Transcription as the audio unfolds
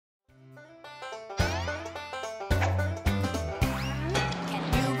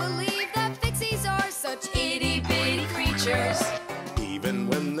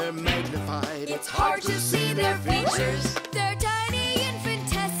it's hard to see their features. They're tiny,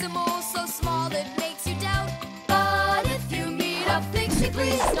 infinitesimal, so small it makes you doubt. But if you meet a Fixie,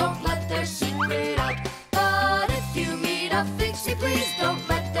 please don't let their secret out. But if you meet a Fixie, please don't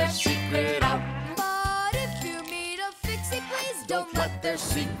let their secret out. But if you meet a Fixie, please Don't let their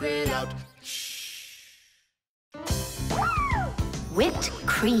secret out. Whipped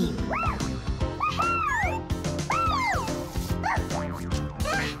cream.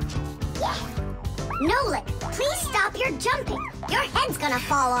 Nolik, please stop your jumping. Your head's gonna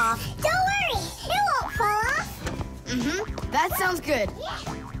fall off. Don't worry, it won't fall off. That sounds good.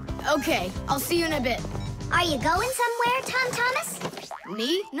 Okay, I'll see you in a bit. Are you going somewhere, Tom Thomas?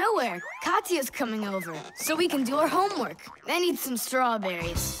 Me? Nowhere. Katya's coming over, so we can do our homework. I need some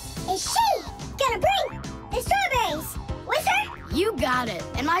strawberries. Is she gonna bring the strawberries with her? You got it.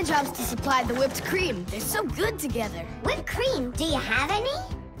 And my job's to supply the whipped cream. They're so good together. Whipped cream, do you have any?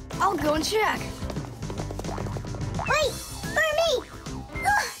 I'll go and check. Wait, for me!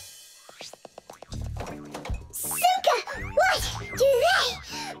 Simka, what do they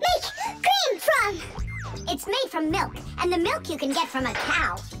make cream from? It's made from milk, and the milk you can get from a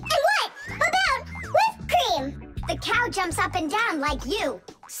cow. And what about whipped cream? The cow jumps up and down like you,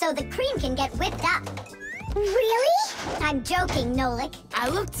 so the cream can get whipped up. Really? I'm joking, Nolik. I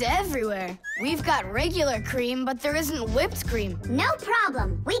looked everywhere. We've got regular cream, but there isn't whipped cream. No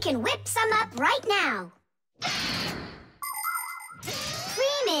problem. We can whip some up right now.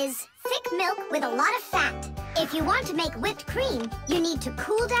 Cream is thick milk with a lot of fat. If you want to make whipped cream, you need to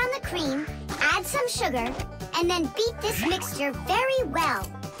cool down the cream, add some sugar, and then beat this mixture very well.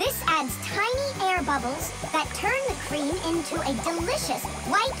 This adds tiny air bubbles that turn the cream into a delicious,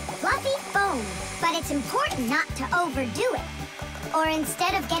 white, fluffy foam. But it's important not to overdo it. Or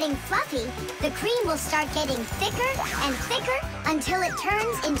instead of getting fluffy, the cream will start getting thicker and thicker until it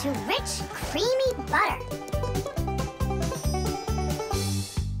turns into rich, creamy butter.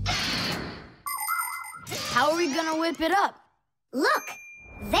 How are we gonna whip it up? Look,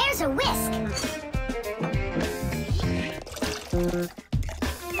 there's a whisk.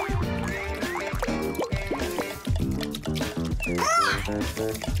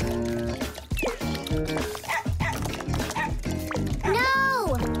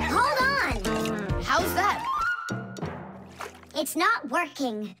 No! Hold on! How's that? It's not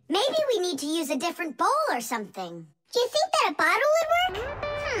working. Maybe we need to use a different bowl or something. Do you think that a bottle would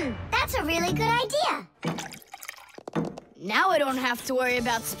work? That's a really good idea. Now I don't have to worry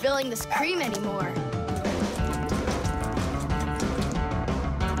about spilling this cream anymore.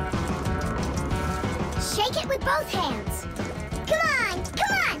 Shake it with both hands. Come on,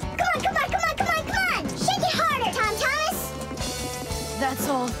 come on, come on, come on, come on, come on, come on! Shake it harder, Tom Thomas! That's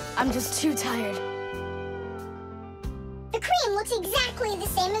all. I'm just too tired. The cream looks exactly the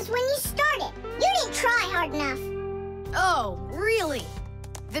same as when you started. You didn't try hard enough. Oh, really?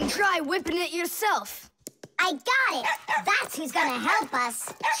 Then try whipping it yourself. I got it. That's who's gonna help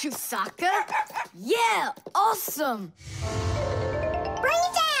us. Chewsocka? Yeah, awesome. Bring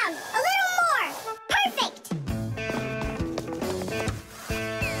it down. A little more. Perfect.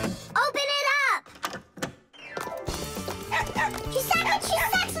 Open it up. Chewsocka,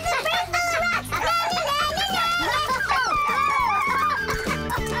 Chewsocka, the brain full of rocks.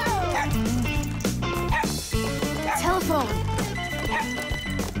 Telephone.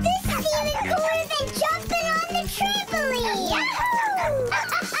 This is even cooler than jumping on the trampoline. Yahoo!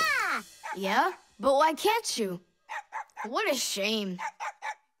 Yeah? But why can't you? What a shame.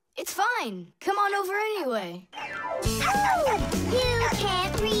 It's fine. Come on over anyway. You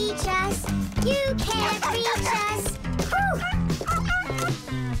can't reach us. You can't reach us.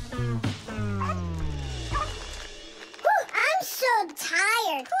 I'm so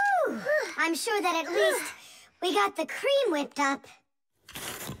tired. I'm sure that at least we got the cream whipped up.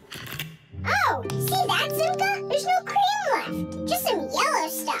 Oh, see that, Simka? There's no cream left. Just some yellow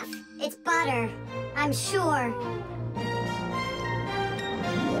stuff. It's butter, I'm sure.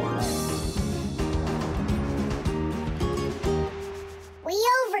 We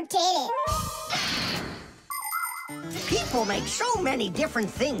overdid it. People make so many different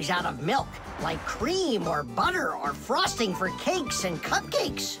things out of milk, like cream or butter or frosting for cakes and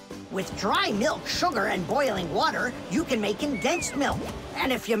cupcakes. With dry milk, sugar, and boiling water, you can make condensed milk.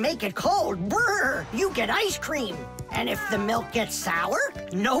 And if you make it cold, brr, you get ice cream. And if the milk gets sour,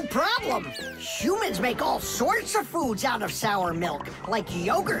 no problem. Humans make all sorts of foods out of sour milk, like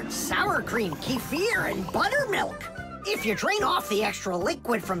yogurt, sour cream, kefir, and buttermilk. If you drain off the extra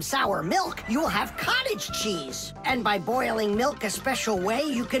liquid from sour milk, you'll have cottage cheese. And by boiling milk a special way,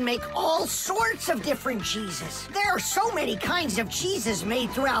 you can make all sorts of different cheeses. There are so many kinds of cheeses made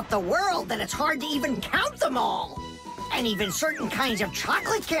throughout the world that it's hard to even count them all. And even certain kinds of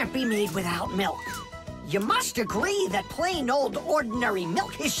chocolate can't be made without milk. You must agree that plain old ordinary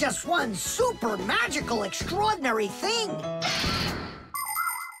milk is just one super magical, extraordinary thing.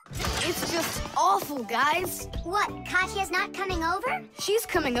 It's just awful, guys. What, Katya's not coming over? She's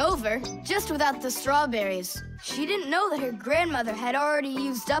coming over, just without the strawberries. She didn't know that her grandmother had already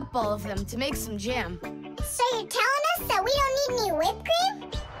used up all of them to make some jam. So you're telling us that we don't need any whipped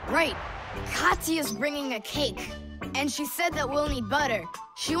cream? Right. Katya's bringing a cake, and she said that we'll need butter.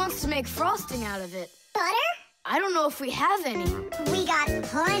 She wants to make frosting out of it. Butter? I don't know if we have any. We got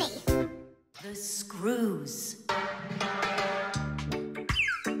plenty. The screws.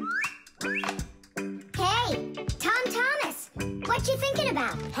 Hey, Tom Thomas, what you thinking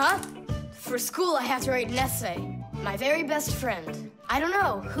about? Huh? For school, I have to write an essay. My very best friend. I don't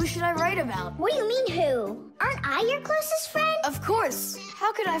know. Who should I write about? What do you mean, who? Aren't I your closest friend? Of course.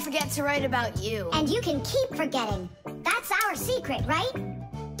 How could I forget to write about you? And you can keep forgetting. That's our secret, right?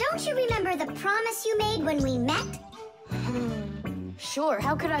 Don't you remember the promise you made when we met? Sure,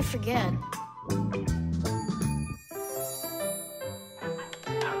 how could I forget?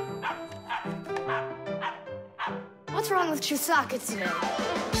 What's wrong with Chewsocka today?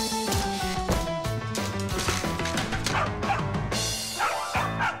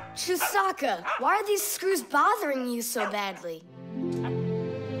 Chewsocka, why are these screws bothering you so badly?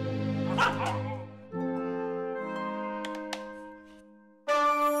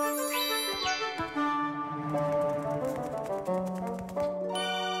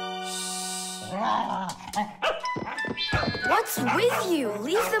 What's with you?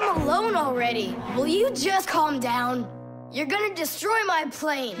 Leave them alone already. Will you just calm down? You're gonna destroy my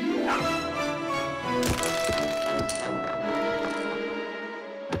plane.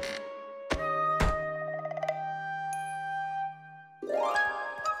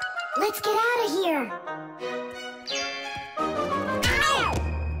 Let's get out of here. Ow!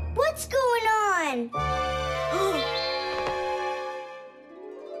 What's going on?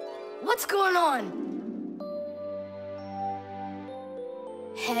 What's going on?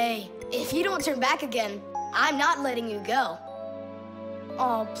 Hey, if you don't turn back again, I'm not letting you go.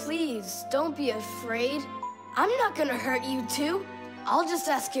 Oh, please, don't be afraid. I'm not gonna hurt you too. I'll just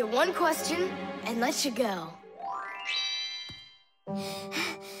ask you one question and let you go.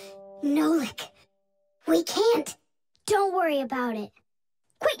 Nolik, we can't. Don't worry about it.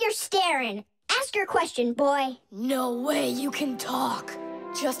 Quit your staring. Ask your question, boy. No way you can talk.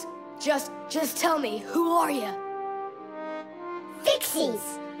 Just tell me, who are you? Fixies.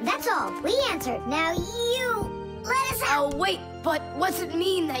 That's all. We answered. Now you let us out. Oh, wait, but what's it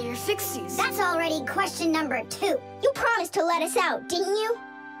mean that you're Fixies? That's already question number 2. You promised to let us out, didn't you?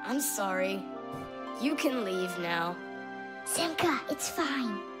 I'm sorry. You can leave now. Simka, it's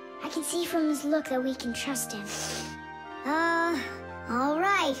fine. I can see from his look that we can trust him. All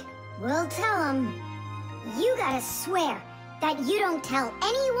right. We'll tell him. You gotta swear that you don't tell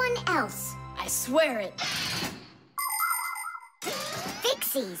anyone else. I swear it.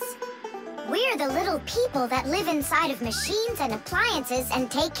 Fixies. We're the little people that live inside of machines and appliances and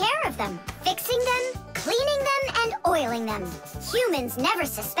take care of them, fixing them, cleaning them, and oiling them. Humans never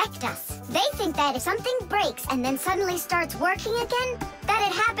suspect us. They think that if something breaks and then suddenly starts working again, that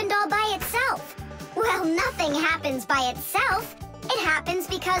it happened all by itself. Well, nothing happens by itself. It happens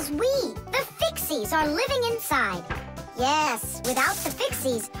because we, the Fixies, are living inside. Yes, without the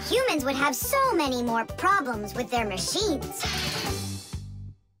Fixies, humans would have so many more problems with their machines.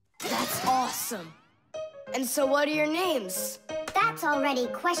 That's awesome. And so what are your names? That's already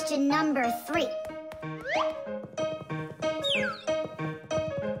question number 3.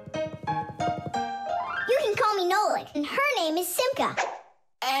 You can call me Nolik, and her name is Simka.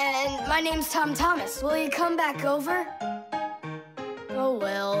 And my name's Tom Thomas. Will you come back over? Oh,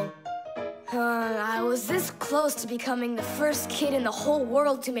 well. I was this close to becoming the first kid in the whole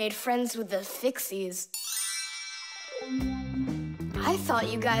world who made friends with the Fixies. I thought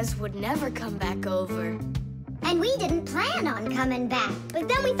you guys would never come back over. And we didn't plan on coming back. But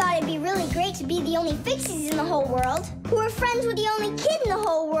then we thought it'd be really great to be the only Fixies in the whole world, who are friends with the only kid in the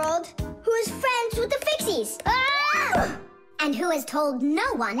whole world, who is friends with the Fixies. Ah! And who has told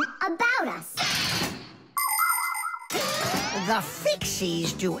no one about us. The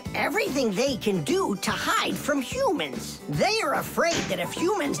Fixies do everything they can do to hide from humans. They are afraid that if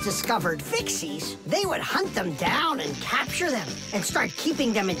humans discovered Fixies, they would hunt them down and capture them and start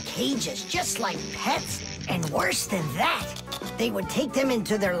keeping them in cages just like pets. And worse than that, they would take them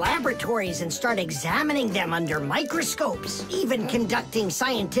into their laboratories and start examining them under microscopes, even conducting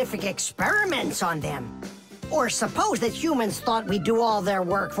scientific experiments on them. Or suppose that humans thought we'd do all their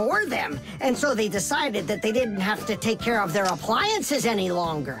work for them, and so they decided that they didn't have to take care of their appliances any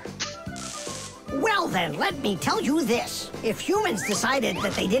longer. Well then, let me tell you this. If humans decided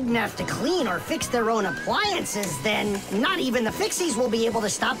that they didn't have to clean or fix their own appliances, then not even the Fixies will be able to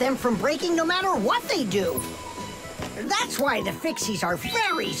stop them from breaking no matter what they do. That's why the Fixies are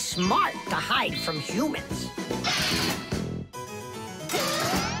very smart to hide from humans.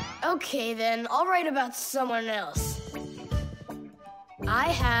 Okay, then, I'll write about someone else. I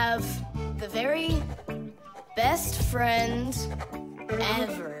have the very best friend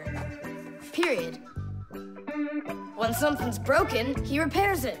ever. Period. When something's broken, he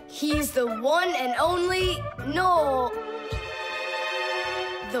repairs it. He's the one and only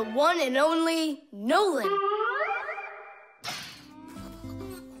the one and only Nolan.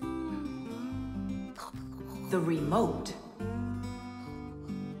 The remote.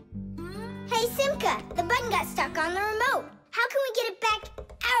 Hey, Simka, the button got stuck on the remote. How can we get it back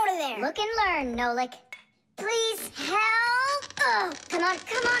out of there? Look and learn, Nolik. Please help. Oh, come on,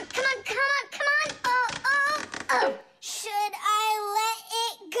 come on, come on, come on, come on. Oh, oh, oh. Should I let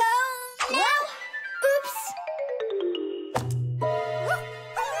it go now? Oops.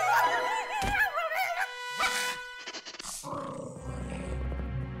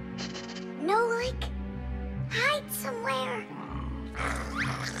 Nolik, hide somewhere.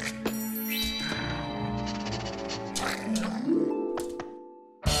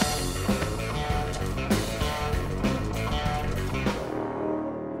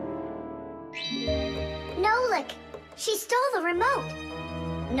 Nolik, she stole the remote.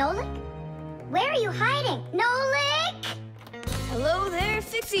 Nolik? Where are you hiding? Nolik! Hello there,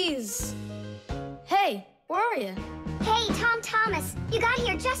 Fixies. Hey, where are you? Hey, Tom Thomas, you got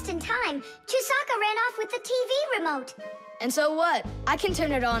here just in time. Chewsocka ran off with the TV remote. And so what? I can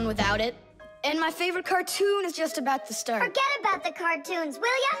turn it on without it. And my favorite cartoon is just about to start. Forget about the cartoons,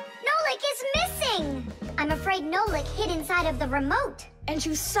 will ya? Nolik is missing! I'm afraid Nolik hid inside of the remote. And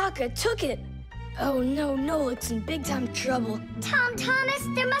Chewsocka took it. Oh no, Nolik's in big time trouble. Tom Thomas,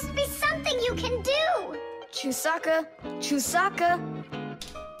 there must be something you can do! Chewsocka, Chewsocka,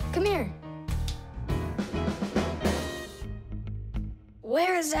 come here.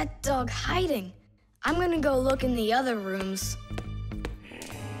 Where is that dog hiding? I'm gonna go look in the other rooms.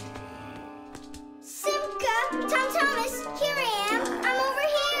 Simka! Tom Thomas, here I am! I'm over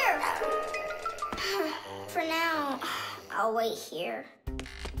here! For now, I'll wait here.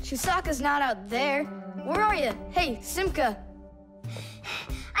 Chewsocka's not out there. Where are you? Hey, Simka.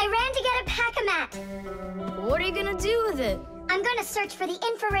 I ran to get a pack-a-mat. What are you gonna do with it? I'm gonna search for the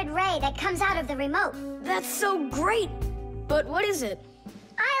infrared ray that comes out of the remote. That's so great! But what is it?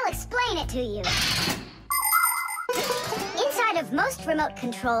 I'll explain it to you. Inside of most remote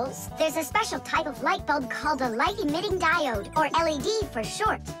controls, there's a special type of light bulb called a light-emitting diode, or LED for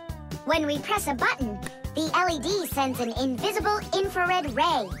short. When we press a button, the LED sends an invisible infrared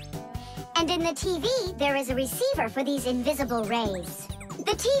ray. And in the TV, there is a receiver for these invisible rays.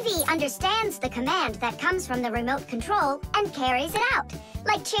 The TV understands the command that comes from the remote control and carries it out,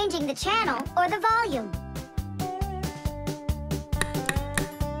 like changing the channel or the volume.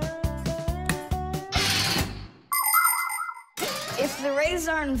 If the rays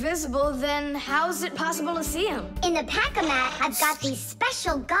are invisible, then how is it possible to see them? In the pack-a-mat, I've got these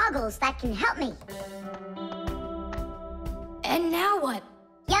special goggles that can help me. And now what?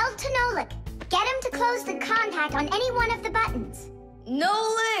 Yell to Nolik. Get him to close the contact on any one of the buttons.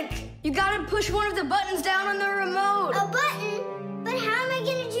 Nolik! You gotta push one of the buttons down on the remote. A button? But how am I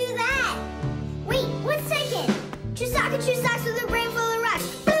gonna do that? Wait, 1 second. Chewsocka Chewsocks with a brain full of rocks.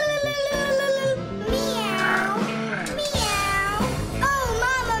 Meow. Meow. Oh,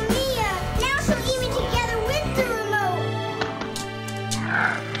 Mamma Mia. Now she'll eat me together with the remote.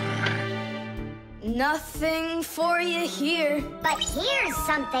 Nothing for you here. But here's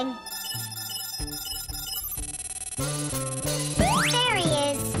something. There he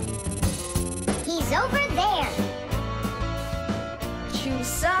is. He's over there.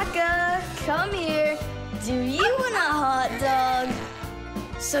 Chewsocka, come here. Do you want a hot dog?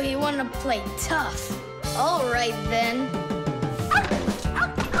 So you want to play tough? All right then.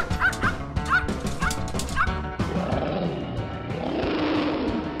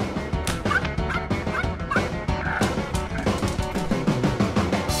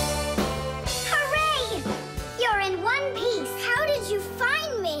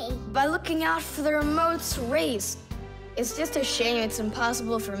 By looking out for the remote's rays. It's just a shame it's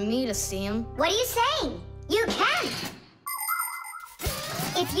impossible for me to see him. What are you saying? You can!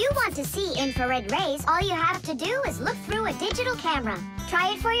 If you want to see infrared rays, all you have to do is look through a digital camera.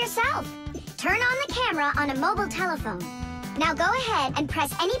 Try it for yourself. Turn on the camera on a mobile telephone. Now go ahead and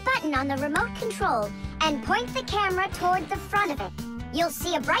press any button on the remote control and point the camera toward the front of it. You'll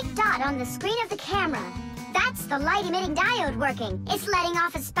see a bright dot on the screen of the camera. That's the light-emitting diode working. It's letting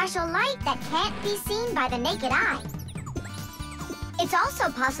off a special light that can't be seen by the naked eye. It's also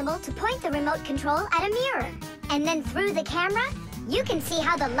possible to point the remote control at a mirror. And then through the camera, you can see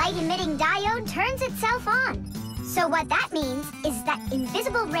how the light-emitting diode turns itself on. So what that means is that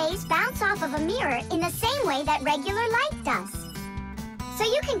invisible rays bounce off of a mirror in the same way that regular light does. So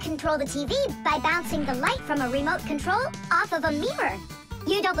you can control the TV by bouncing the light from a remote control off of a mirror.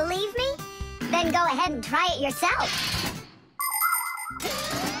 You don't believe me? Then go ahead and try it yourself.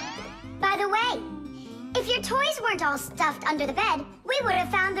 By the way, if your toys weren't all stuffed under the bed, we would have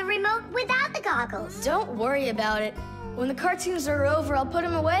found the remote without the goggles. Don't worry about it. When the cartoons are over, I'll put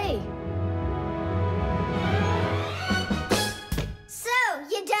them away. So,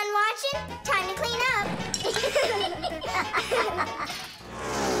 you done watching? Time to clean up.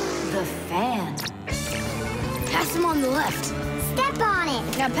 The fan. Pass them on the left. Step on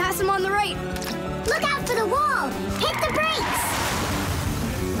it. Now pass them on the right. Look out for the wall. Hit the brakes.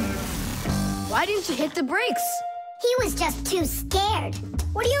 Why didn't you hit the brakes? He was just too scared.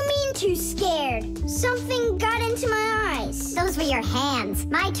 What do you mean too scared? Something got into my eyes. Those were your hands.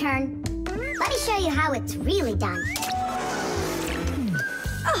 My turn. Let me show you how it's really done.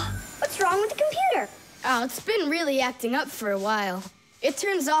 Oh, what's wrong with the computer? Oh, it's been really acting up for a while. It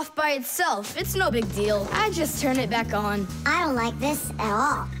turns off by itself. It's no big deal. I just turn it back on. I don't like this at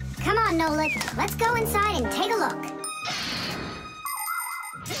all. Come on, Nolik. Let's go inside and take a look.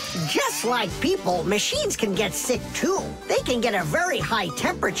 Just like people, machines can get sick too. They can get a very high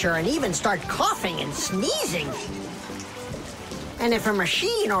temperature and even start coughing and sneezing. And if a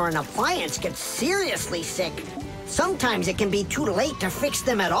machine or an appliance gets seriously sick, sometimes it can be too late to fix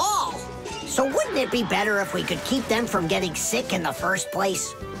them at all. So wouldn't it be better if we could keep them from getting sick in the first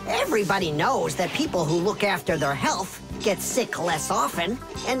place? Everybody knows that people who look after their health get sick less often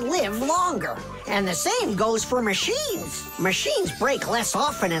and live longer. And the same goes for machines. Machines break less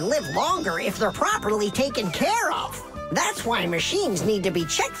often and live longer if they're properly taken care of. That's why machines need to be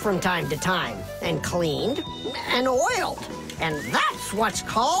checked from time to time and cleaned and oiled. And that's what's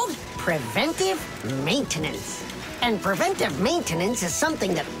called preventive maintenance. And preventive maintenance is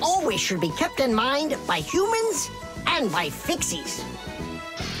something that always should be kept in mind by humans and by Fixies.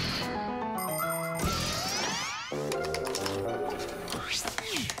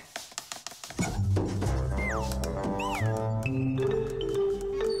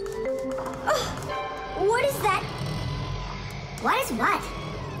 What is that? What is what?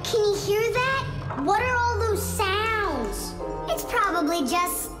 Can you hear that? What are all those sounds? It's probably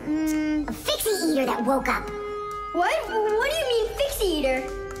just, a Fixie eater that woke up. What? What do you mean, Fixie eater?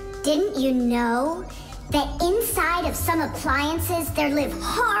 Didn't you know that inside of some appliances there live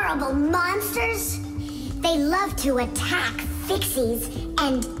horrible monsters? They love to attack Fixies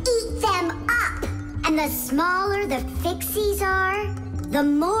and eat them up. And the smaller the Fixies are, the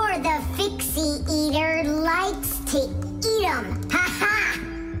more the Fixie eater likes to eat them. Ha ha!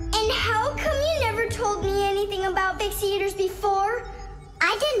 And how come you never told me anything about Fixie eaters before?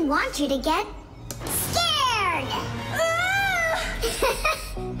 I didn't want you to get scared!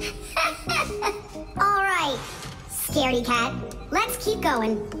 All right, scaredy cat, let's keep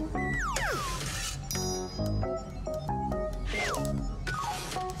going.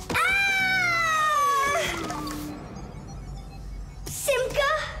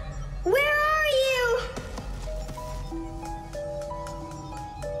 Simka, where are you?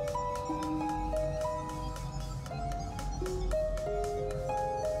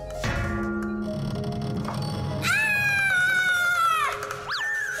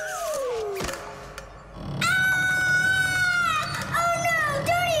 Oh no,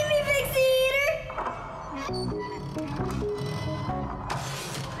 don't eat me, Fixie eater!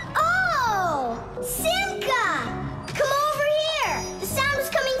 Oh, Simka! Come over here! The sound was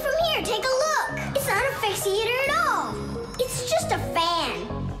coming from here. Take a look. It's not a Fixie eater at all. It's just a fan.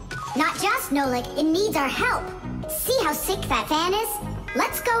 Not just, Nolik, it needs our help. See how sick that fan is?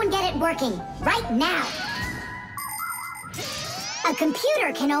 Let's go and get it working, right now. A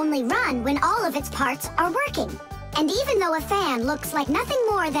computer can only run when all of its parts are working. And even though a fan looks like nothing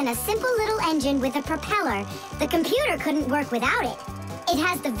more than a simple little engine with a propeller, the computer couldn't work without it. It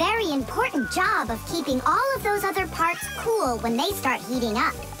has the very important job of keeping all of those other parts cool when they start heating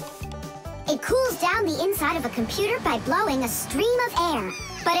up. It cools down the inside of a computer by blowing a stream of air.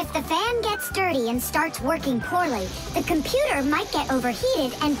 But if the fan gets dirty and starts working poorly, the computer might get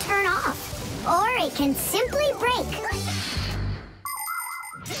overheated and turn off. Or it can simply break.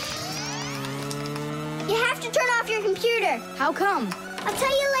 You have to turn off your computer. How come? I'll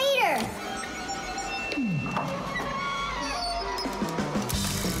tell you later.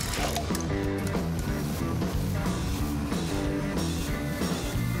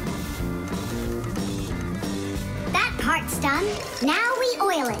 That part's done. Now we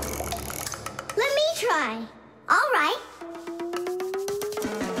oil it. Let me try. All right.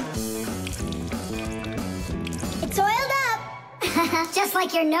 It's oiled up. Just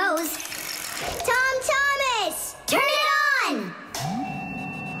like your nose. Tom Thomas! Turn it on!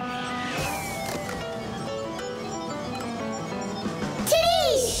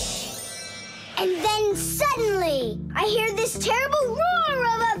 Tidish! And then suddenly, I hear this terrible roar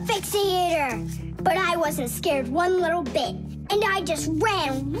of a Fixie eater. But I wasn't scared one little bit. And I just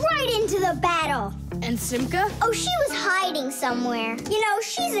ran right into the battle. And Simka? Oh, she was hiding somewhere. You know,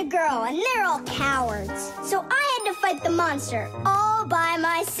 she's a girl and they're all cowards. So I had to fight the monster all by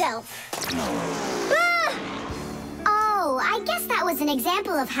myself. Ah! Oh, I guess that was an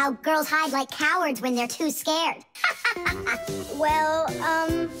example of how girls hide like cowards when they're too scared. Well,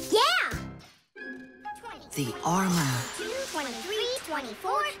 yeah. The armor. 23,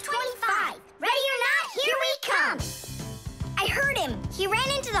 24, 25. Ready or not, here we come. I heard him. He ran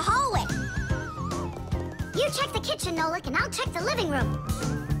into the hallway. You check the kitchen, Nolik, and I'll check the living room.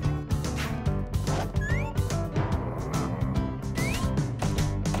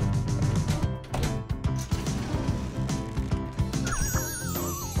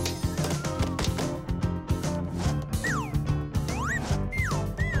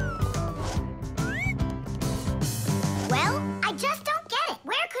 Well, I just don't get it.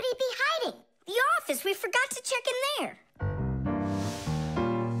 Where could he be hiding? The office. We forgot to check in there.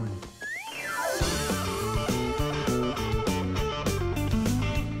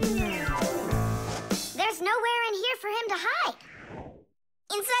 There's nowhere in here for him to hide.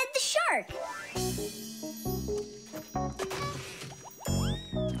 Inside the shark.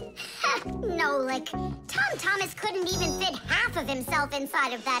 Nolik, Tom Thomas couldn't even fit half of himself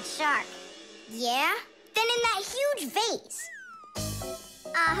inside of that shark. Yeah? Then in that huge vase.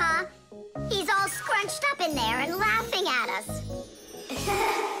 Uh-huh. He's all scrunched up in there and laughing at us.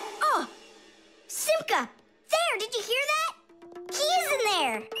 Oh! Simka! There! Did you hear that? He is in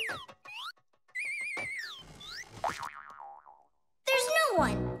there! There's no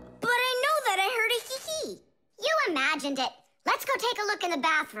one. But I know that I heard a hee-hee. You imagined it. Let's go take a look in the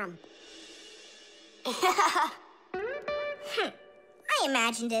bathroom. I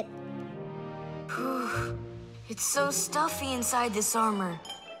imagined it. It's so stuffy inside this armor.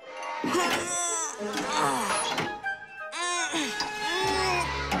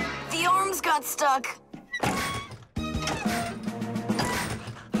 The arms got stuck.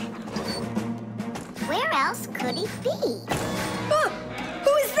 Where else could he be?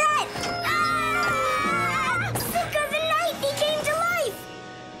 Who is that? Ah! Simka the knife! He came to life!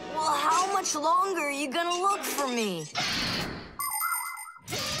 Well, how much longer are you gonna look for me?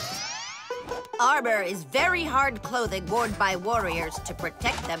 Armor is very hard clothing worn by warriors to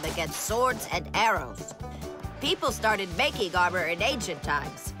protect them against swords and arrows. People started making armor in ancient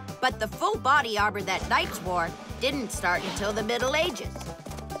times, but the full body armor that knights wore didn't start until the Middle Ages.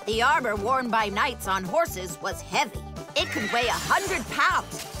 The armor worn by knights on horses was heavy. It could weigh 100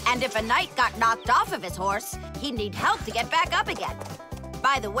 pounds, and if a knight got knocked off of his horse, he'd need help to get back up again.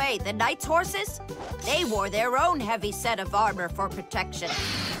 By the way, the knights' horses, they wore their own heavy set of armor for protection.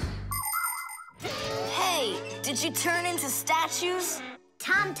 Hey, did you turn into statues?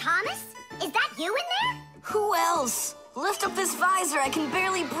 Tom Thomas? Is that you in there? Who else? Lift up this visor, I can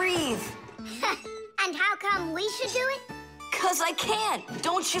barely breathe. And how come we should do it? 'Cause I can't.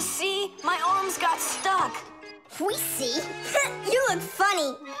 Don't you see? My arms got stuck. We see. You look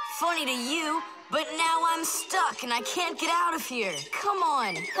funny. Funny to you, but now I'm stuck and I can't get out of here. Come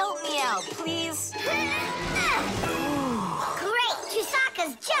on, help me out, please. Great!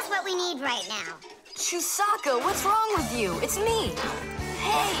 Chewsocka's just what we need right now. Chewsocka, what's wrong with you? It's me.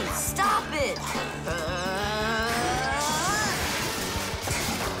 Hey, stop it.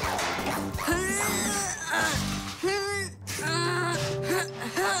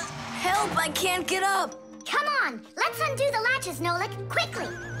 Help, I can't get up. Come on, let's undo the latches, Nolik, quickly.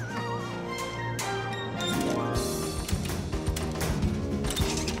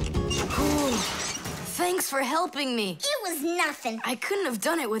 Thanks for helping me. It was nothing. I couldn't have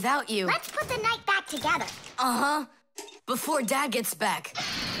done it without you. Let's put the night back together. Uh-huh. Before Dad gets back.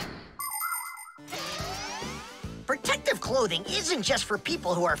 clothing isn't just for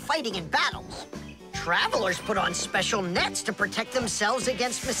people who are fighting in battles. Travelers put on special nets to protect themselves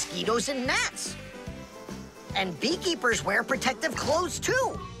against mosquitoes and gnats. And beekeepers wear protective clothes,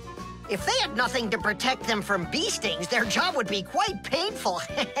 too. If they had nothing to protect them from bee stings, their job would be quite painful.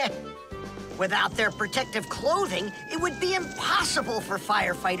 Without their protective clothing, it would be impossible for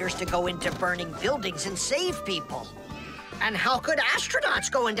firefighters to go into burning buildings and save people. And how could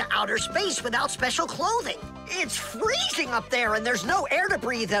astronauts go into outer space without special clothing? It's freezing up there and there's no air to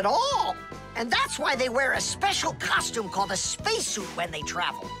breathe at all. And that's why they wear a special costume called a spacesuit when they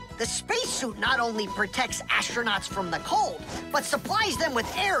travel. The spacesuit not only protects astronauts from the cold, but supplies them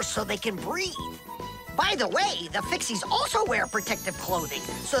with air so they can breathe. By the way, the Fixies also wear protective clothing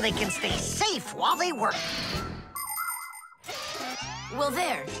so they can stay safe while they work. Well,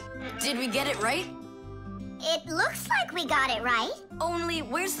 there. Did we get it right? It looks like we got it right. Only,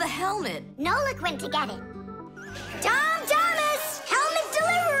 where's the helmet? Nolik went to get it. Tom Thomas, helmet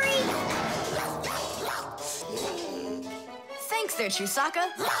delivery! Thanks there, Chewsocka.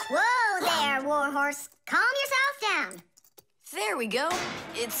 Whoa there, Warhorse. Calm yourself down. There we go.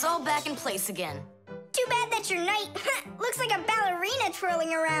 It's all back in place again. Too bad that your knight looks like a ballerina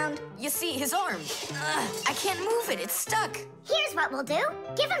twirling around. You see, his arm. I can't move it. It's stuck. Here's what we'll do.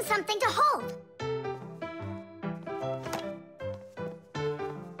 Give him something to hold.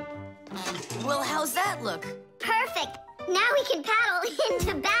 Well, how's that look? Perfect. Now we can paddle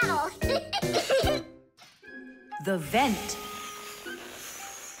into battle. The vent.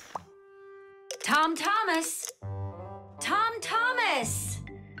 Tom Thomas! Tom Thomas!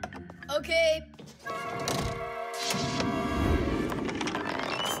 Okay.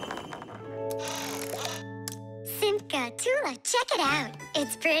 Simka, Tula, check it out.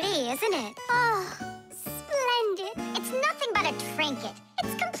 It's pretty, isn't it? Oh, splendid. It's nothing but a trinket.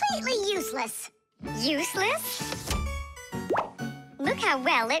 It's completely useless. Useless? Look how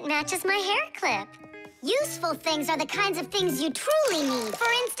well it matches my hair clip. Useful things are the kinds of things you truly need.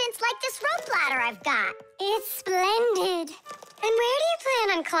 For instance, like this rope ladder I've got. It's splendid. And where do you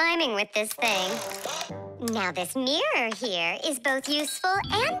plan on climbing with this thing? Now this mirror here is both useful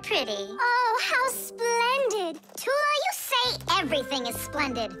and pretty. Oh, how splendid. Tula, you say everything is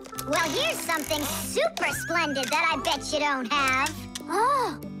splendid. Well, here's something super splendid that I bet you don't have.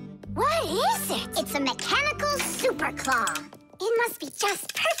 Oh, what is it? It's a mechanical super claw. It must be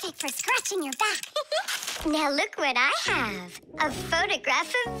just perfect for scratching your back. Now look what I have. A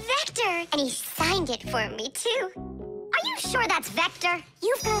photograph of Vector. And he signed it for me, too. Are you sure that's Vector?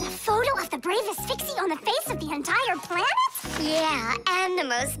 You've got a photo of the bravest Fixie on the face of the entire planet? Yeah, and the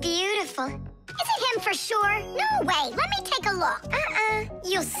most beautiful. Is it him for sure? No way. Let me take a look.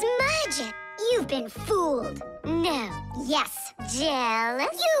 You'll smudge it. You've been fooled. No. Yes.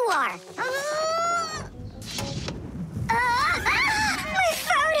 Jealous? You are. My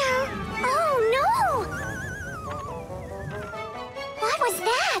photo! Oh, no! What was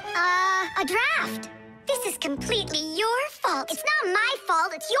that? A draft. This is completely your fault. It's not my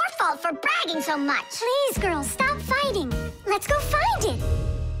fault. It's your fault for bragging so much. Please, girls, stop fighting. Let's go find it.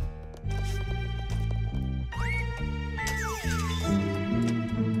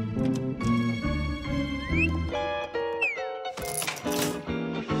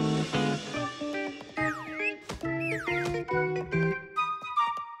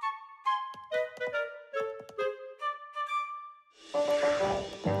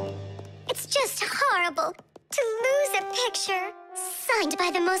 It's just horrible to lose a picture signed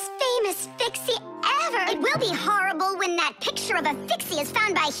by the most famous Fixie ever. It will be horrible when that picture of a Fixie is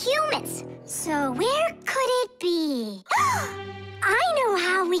found by humans. So where could it be? I know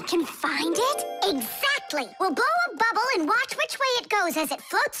how we can find it. Exactly. We'll blow a bubble and watch which way it goes as it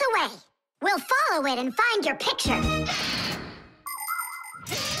floats away. We'll follow it and find your picture.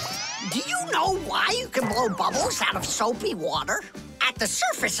 Do you know why you can blow bubbles out of soapy water? At the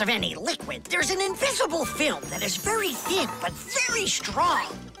surface of any liquid, there's an invisible film that is very thin but very strong.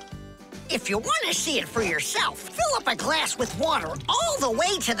 If you want to see it for yourself, fill up a glass with water all the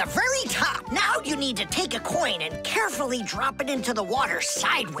way to the very top. Now you need to take a coin and carefully drop it into the water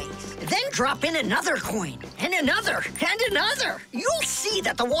sideways. Then drop in another coin, and another, and another. You'll see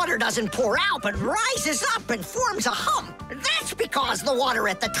that the water doesn't pour out, but rises up and forms a hump. That's because the water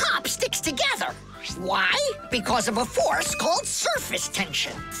at the top sticks together. Why? Because of a force called surface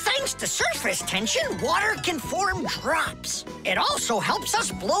tension. Thanks to surface tension, water can form drops. It also helps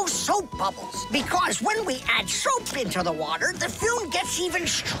us blow soap bubbles, because when we add soap into the water, the film gets even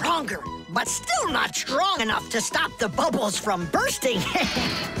stronger, but still not strong enough to stop the bubbles from bursting.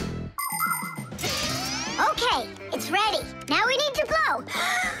 Okay, it's ready. Now we need to blow.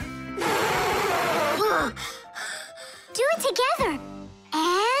 it together.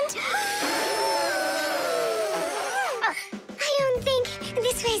 And... I don't think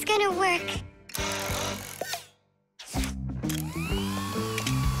this way's gonna work.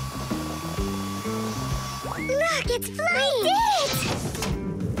 Look, it's flying! We did it!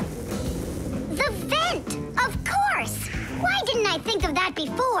 The vent! Of course! Why didn't I think of that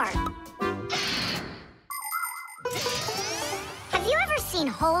before? Have you ever seen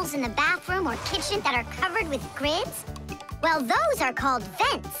holes in the bathroom or kitchen that are covered with grids? Well, those are called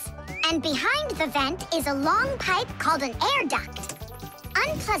vents. And behind the vent is a long pipe called an air duct.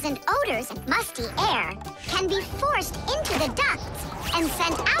 Unpleasant odors and musty air can be forced into the ducts and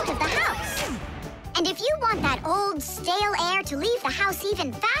sent out of the house. And if you want that old, stale air to leave the house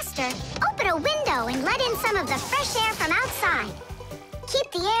even faster, open a window and let in some of the fresh air from outside.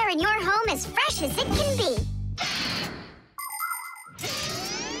 Keep the air in your home as fresh as it can be.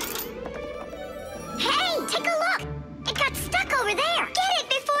 Hey, take a look! It got stuck over there! Get it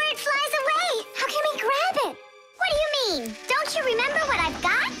before it flies away! How can we grab it? What do you mean? Don't you remember what I've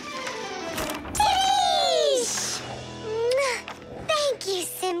got? Titties! Thank you,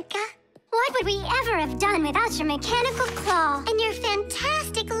 Simka. What would we ever have done without your mechanical claw and your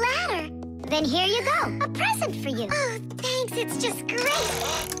fantastic ladder? Then here you go, a present for you. Oh, thanks, it's just great.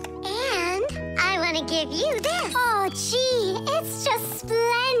 And I want to give you this. Oh, gee, it's just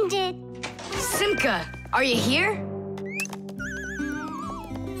splendid. Simka, are you here?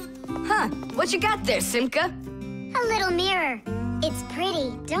 Huh, what you got there, Simka? A little mirror. It's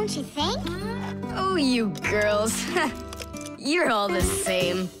pretty, don't you think? Oh, you girls. You're all the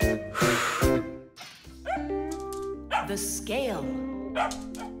same. The scale.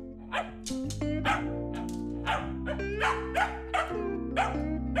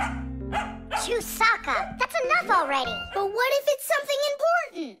 Chewsocka, that's enough already. But what if it's something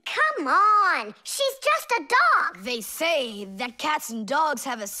important? Come on, she's just a dog. They say that cats and dogs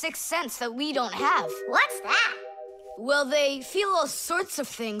have a sixth sense that we don't have. What's that? Well, they feel all sorts of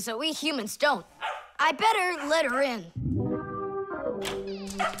things that we humans don't. I better let her in.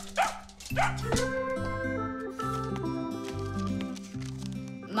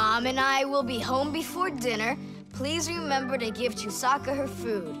 Mom and I will be home before dinner. Please remember to give Chewsocka her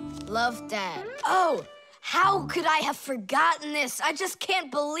food. Love, Dad. Oh, how could I have forgotten this? I just can't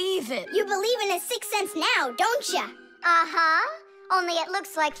believe it. You believe in a sixth sense now, don't you? Uh-huh. Only it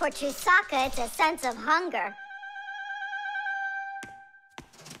looks like for Chewsocka, it's a sense of hunger.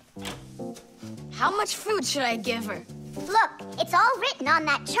 How much food should I give her? Look, it's all written on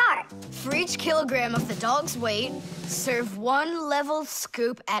that chart. For each kilogram of the dog's weight, serve 1 level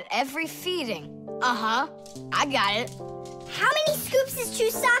scoop at every feeding. Uh-huh, I got it. How many scoops is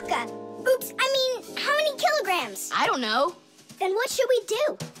Chewsocka? Oops, I mean, how many kilograms? I don't know. Then what should we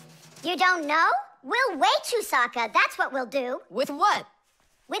do? You don't know? We'll weigh Chewsocka, that's what we'll do. With what?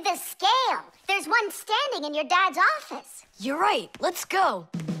 With a scale. There's one standing in your dad's office. You're right, let's go.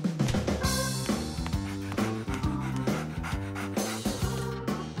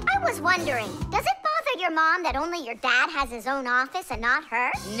 I was wondering, does it bother your mom that only your dad has his own office and not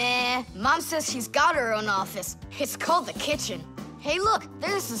her? Nah, Mom says she's got her own office. It's called the kitchen. Hey, look,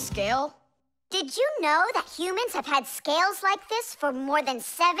 there's the scale. Did you know that humans have had scales like this for more than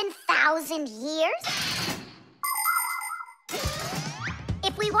 7,000 years?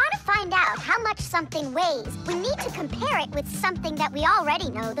 If we want to find out how much something weighs, we need to compare it with something that we already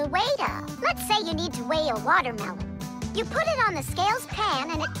know the weight of. Let's say you need to weigh a watermelon. You put it on the scales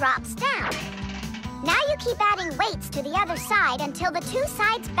pan and it drops down. Now you keep adding weights to the other side until the two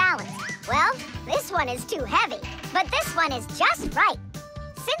sides balance. Well, this one is too heavy, but this one is just right.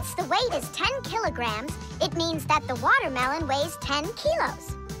 Since the weight is 10 kilograms, it means that the watermelon weighs 10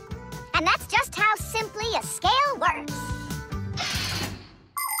 kilos. And that's just how simply a scale works.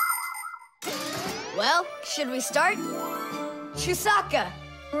 Well, should we start? Chewsocka!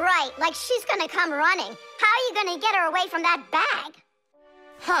 Right, like she's gonna come running. How are you gonna get her away from that bag?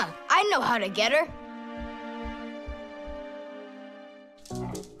 Huh, I know how to get her.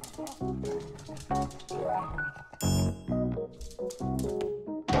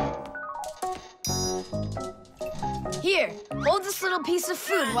 Here, hold this little piece of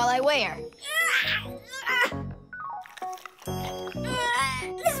food while I weigh her.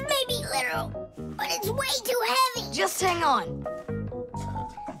 This may be literal, but it's way too heavy. Just hang on.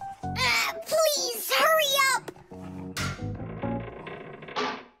 Please, hurry up!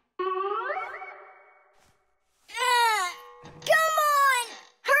 Come on!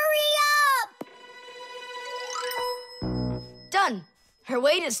 Hurry up! Done. Her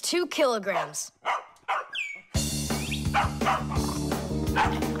weight is 2 kilograms.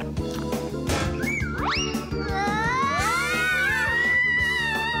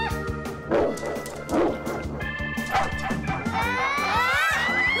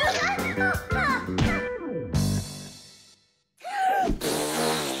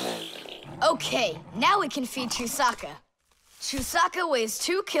 Okay, now we can feed Chewsocka. Chewsocka weighs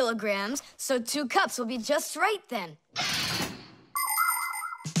 2 kilograms, so 2 cups will be just right then.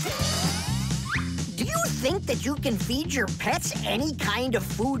 Do you think that you can feed your pets any kind of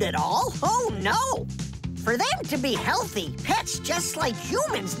food at all? Oh, no! For them to be healthy, pets just like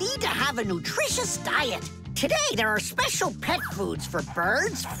humans need to have a nutritious diet. Today, there are special pet foods for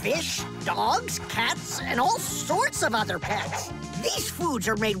birds, fish, dogs, cats, and all sorts of other pets. These foods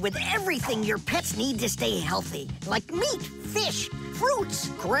are made with everything your pets need to stay healthy, like meat, fish, fruits,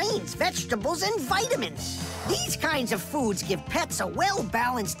 grains, vegetables, and vitamins. These kinds of foods give pets a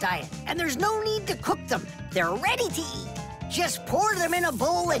well-balanced diet, and there's no need to cook them. They're ready to eat. Just pour them in a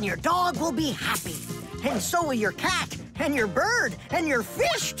bowl and your dog will be happy. And so will your cat, and your bird, and your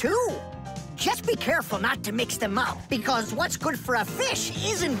fish, too. Just be careful not to mix them up, because what's good for a fish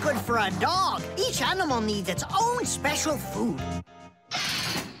isn't good for a dog. Each animal needs its own special food.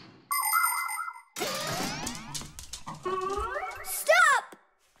 Stop!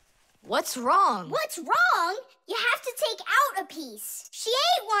 What's wrong? What's wrong? You have to take out a piece. She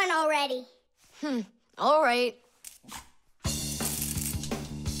ate one already. All right.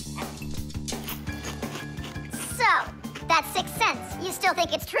 So, that's 6 cents. You still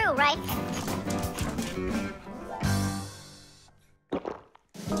think it's true, right?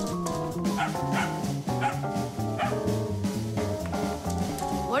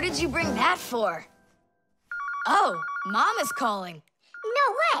 What did you bring that for? Oh, Mom is calling.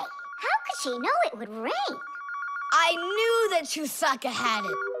 No way. How could she know it would rain? I knew that Chewsocka had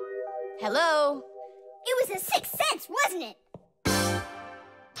it. Hello? It was a 6 cents, wasn't it?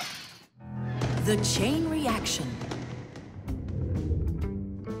 The chain reaction.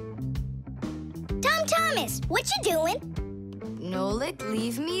 Tom Thomas, what you doing? Nolik,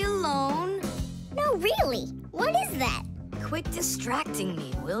 leave me alone. No, really. What is that? Quit distracting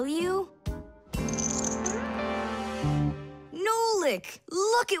me, will you? Nolik,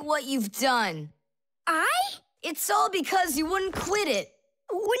 look at what you've done. I? It's all because you wouldn't quit it.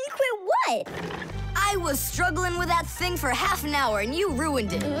 Wouldn't quit what? I was struggling with that thing for half an hour and you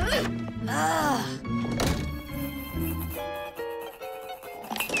ruined it. Ugh.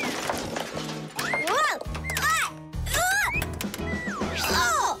 Whoa! Ah!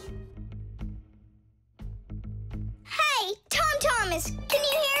 Oh! Hey, Tom Thomas, can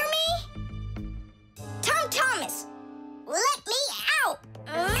you hear me? Tom Thomas, let me out!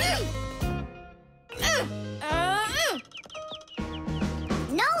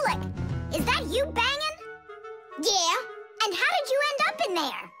 Nolik, is that you banging? Yeah, And how did you end up in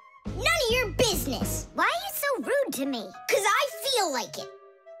there? none of your business. Why are you so rude to me? 'Cause I feel like it.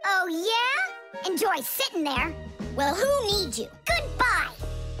 Oh, yeah? Enjoy sitting there. Well, who needs you? Goodbye.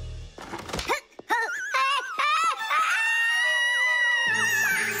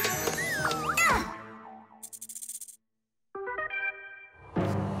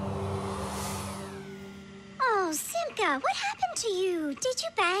 Oh, Simka, what happened to you? Did you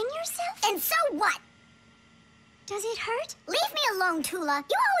bang yourself? And so what? Does it hurt? Leave me alone, Tula.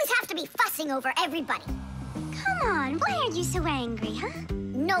 You always have to be fussing over everybody. Come on, why are you so angry, huh?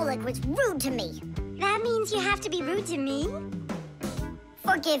 Nolik was rude to me. That means you have to be rude to me?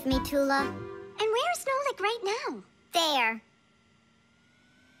 Forgive me, Tula. And where's Nolik right now? There.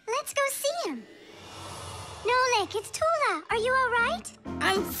 Let's go see him. Nolik, it's Tula. Are you all right?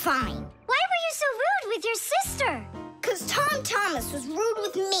 I'm fine. Why were you so rude with your sister? 'Cause Tom Thomas was rude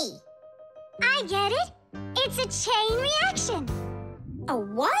with me. I get it. It's a chain reaction. A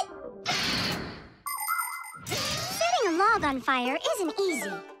what? Setting a log on fire isn't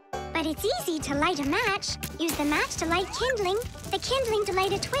easy. But it's easy to light a match. Use the match to light kindling, the kindling to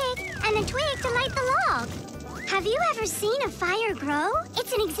light a twig, and the twig to light the log. Have you ever seen a fire grow?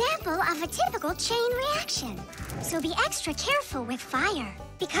 It's an example of a typical chain reaction. So be extra careful with fire,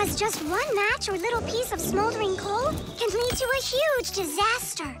 because just one match or little piece of smoldering coal can lead to a huge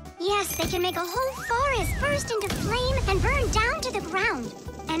disaster. Yes, they can make a whole forest burst into flame and burn down to the ground.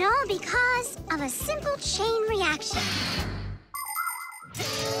 And all because of a simple chain reaction.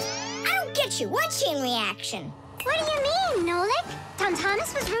 I don't get you. What chain reaction? What do you mean, Nolik? Tom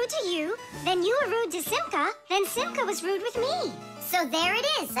Thomas was rude to you, then you were rude to Simka, then Simka was rude with me. So there it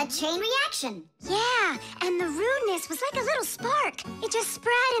is, a chain reaction. Yeah, and the rudeness was like a little spark. It just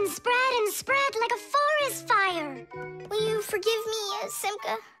spread and spread and spread like a forest fire. Will you forgive me,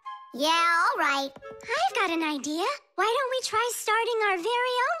 Simka? Yeah, all right. I've got an idea. Why don't we try starting our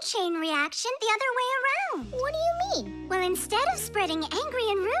very own chain reaction the other way around? What do you mean? Well, instead of spreading angry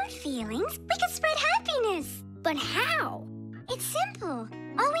and rude feelings, we could spread happiness. But how? It's simple.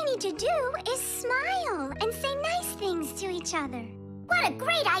 All we need to do is smile and say nice things to each other. What a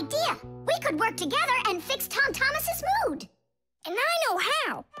great idea! We could work together and fix Tom Thomas's mood. And I know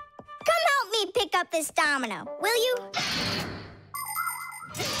how. Come help me pick up this domino, will you?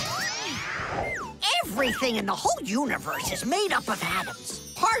 Everything in the whole universe is made up of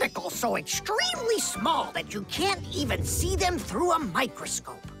atoms. Particles so extremely small that you can't even see them through a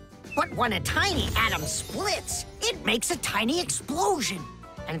microscope. But when a tiny atom splits, it makes a tiny explosion.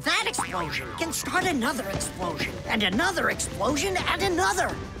 And that explosion can start another explosion, and another explosion, and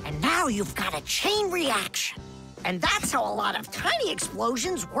another. And now you've got a chain reaction. And that's how a lot of tiny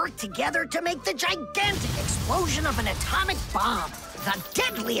explosions work together to make the gigantic explosion of an atomic bomb, the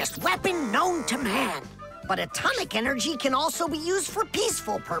deadliest weapon known to man. But atomic energy can also be used for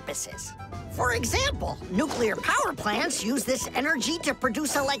peaceful purposes. For example, nuclear power plants use this energy to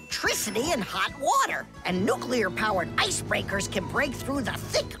produce electricity and hot water. And nuclear-powered icebreakers can break through the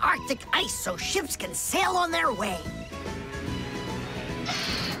thick Arctic ice so ships can sail on their way.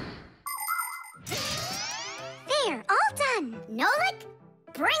 There, all done. Nolik,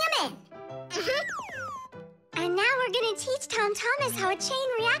 bring him in. And now we're gonna teach Tom Thomas how a chain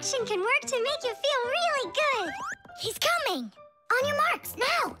reaction can work to make you feel really good. He's coming. On your marks,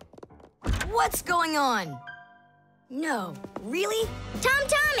 now. What's going on? No, really? Tom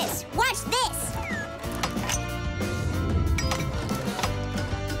Thomas, watch this.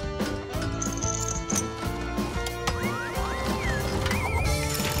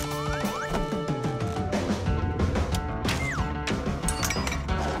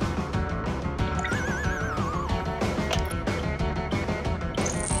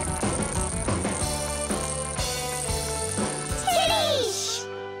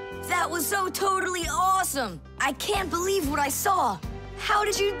 That was so totally awesome! I can't believe what I saw! How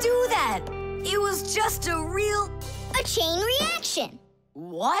did you do that? It was just a chain reaction.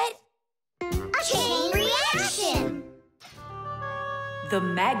 What? A chain reaction. The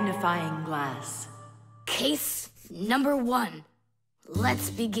magnifying glass. Case number 1. Let's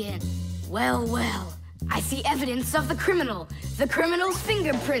begin. Well, well, I see evidence of the criminal. The criminal's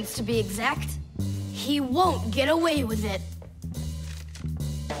fingerprints, to be exact. He won't get away with it.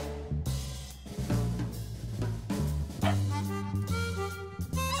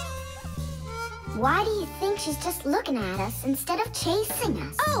 Why do you think she's just looking at us instead of chasing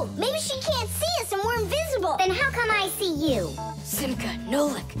us? Oh, maybe she can't see us and we're invisible. Then how come I see you? Simka,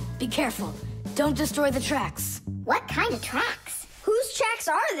 Nolik, be careful. Don't destroy the tracks. What kind of tracks? Whose tracks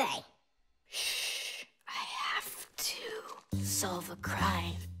are they? Shh, I have to solve a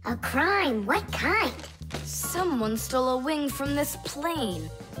crime. A crime? What kind? Someone stole a wing from this plane,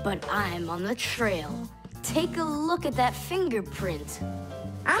 but I'm on the trail. Take a look at that fingerprint.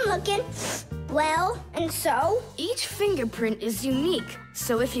 I'm looking. Well, and so? Each fingerprint is unique,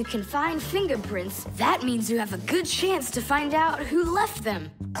 so if you can find fingerprints, that means you have a good chance to find out who left them.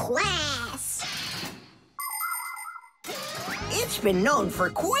 Class. It's been known for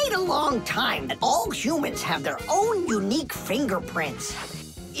quite a long time that all humans have their own unique fingerprints.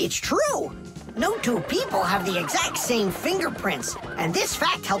 It's true. No two people have the exact same fingerprints, and this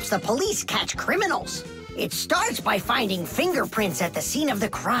fact helps the police catch criminals. It starts by finding fingerprints at the scene of the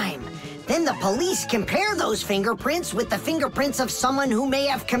crime. Then the police compare those fingerprints with the fingerprints of someone who may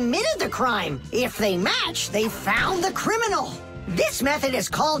have committed the crime. If they match, they found the criminal. This method is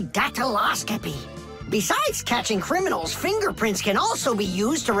called dactyloscopy. Besides catching criminals, fingerprints can also be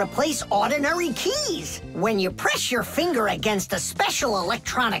used to replace ordinary keys. When you press your finger against a special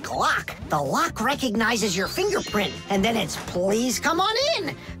electronic lock, the lock recognizes your fingerprint, and then it's "please come on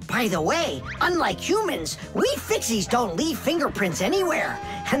in." By the way, unlike humans, we Fixies don't leave fingerprints anywhere,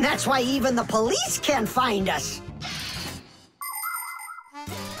 and that's why even the police can't find us.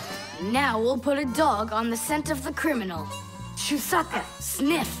 Now we'll put a dog on the scent of the criminal. Chewsocka,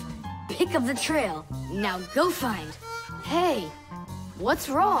 sniff. Pick up the trail. Now go find. Hey, what's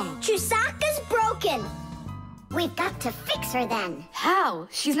wrong? Chewsocka's broken. We've got to fix her then. How?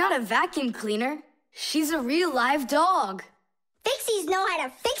 She's not a vacuum cleaner. She's a real live dog. Fixies know how to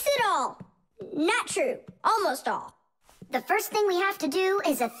fix it all. Not true. Almost all. The first thing we have to do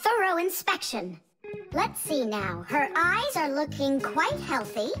is a thorough inspection. Let's see now. Her eyes are looking quite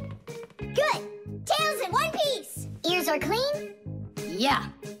healthy. Good. Tails in one piece. Ears are clean. Yeah.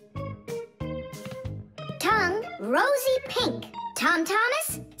 Tongue, rosy pink. Tom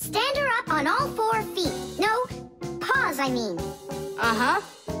Thomas, stand her up on all 4 feet. No, paws, I mean. Uh-huh.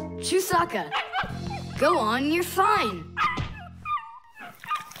 Chewsocka, go on, you're fine.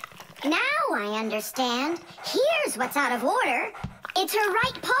 Now I understand. Here's what's out of order. It's her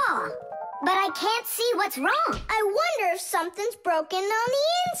right paw. But I can't see what's wrong. I wonder if something's broken on the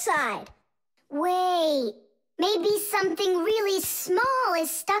inside. Wait, Maybe something really small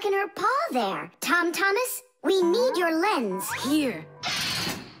is stuck in her paw there. Tom Thomas, we need your lens. Here.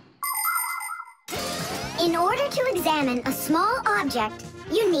 In order to examine a small object,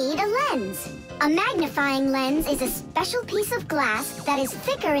 you need a lens. A magnifying lens is a special piece of glass that is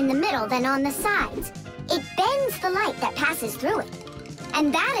thicker in the middle than on the sides. It bends the light that passes through it.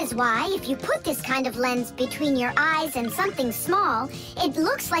 And that is why, if you put this kind of lens between your eyes and something small, it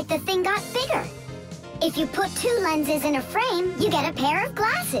looks like the thing got bigger. If you put two lenses in a frame, you get a pair of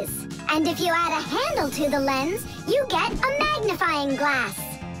glasses. And if you add a handle to the lens, you get a magnifying glass.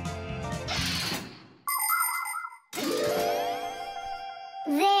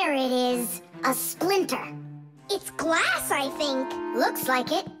 There it is, a splinter. It's glass, I think. Looks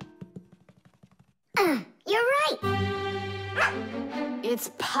like it. You're right. It's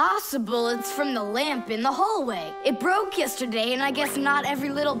possible it's from the lamp in the hallway. It broke yesterday, and I guess not every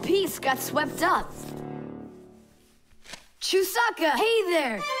little piece got swept up. Chewsocka, hey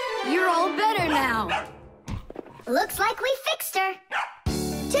there! You're all better now. Looks like we fixed her.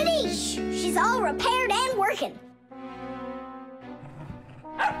 Tadeish! She's all repaired and working.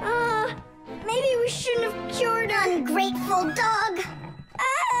 Maybe we shouldn't have cured her. Ungrateful dog.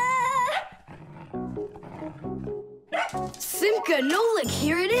 Simka and Nolik,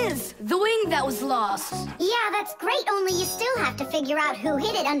 here it is! The wing that was lost. Yeah, that's great, only you still have to figure out who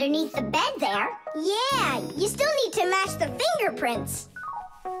hid it underneath the bed there. Yeah, you still need to match the fingerprints.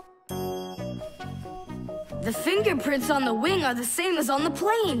 The fingerprints on the wing are the same as on the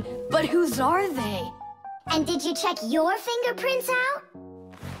plane, but whose are they? And did you check your fingerprints out?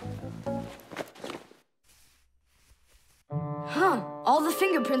 Huh, all the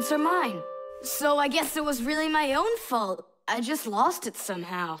fingerprints are mine. So I guess it was really my own fault. I just lost it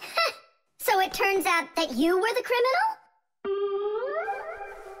somehow. So it turns out that you were the criminal?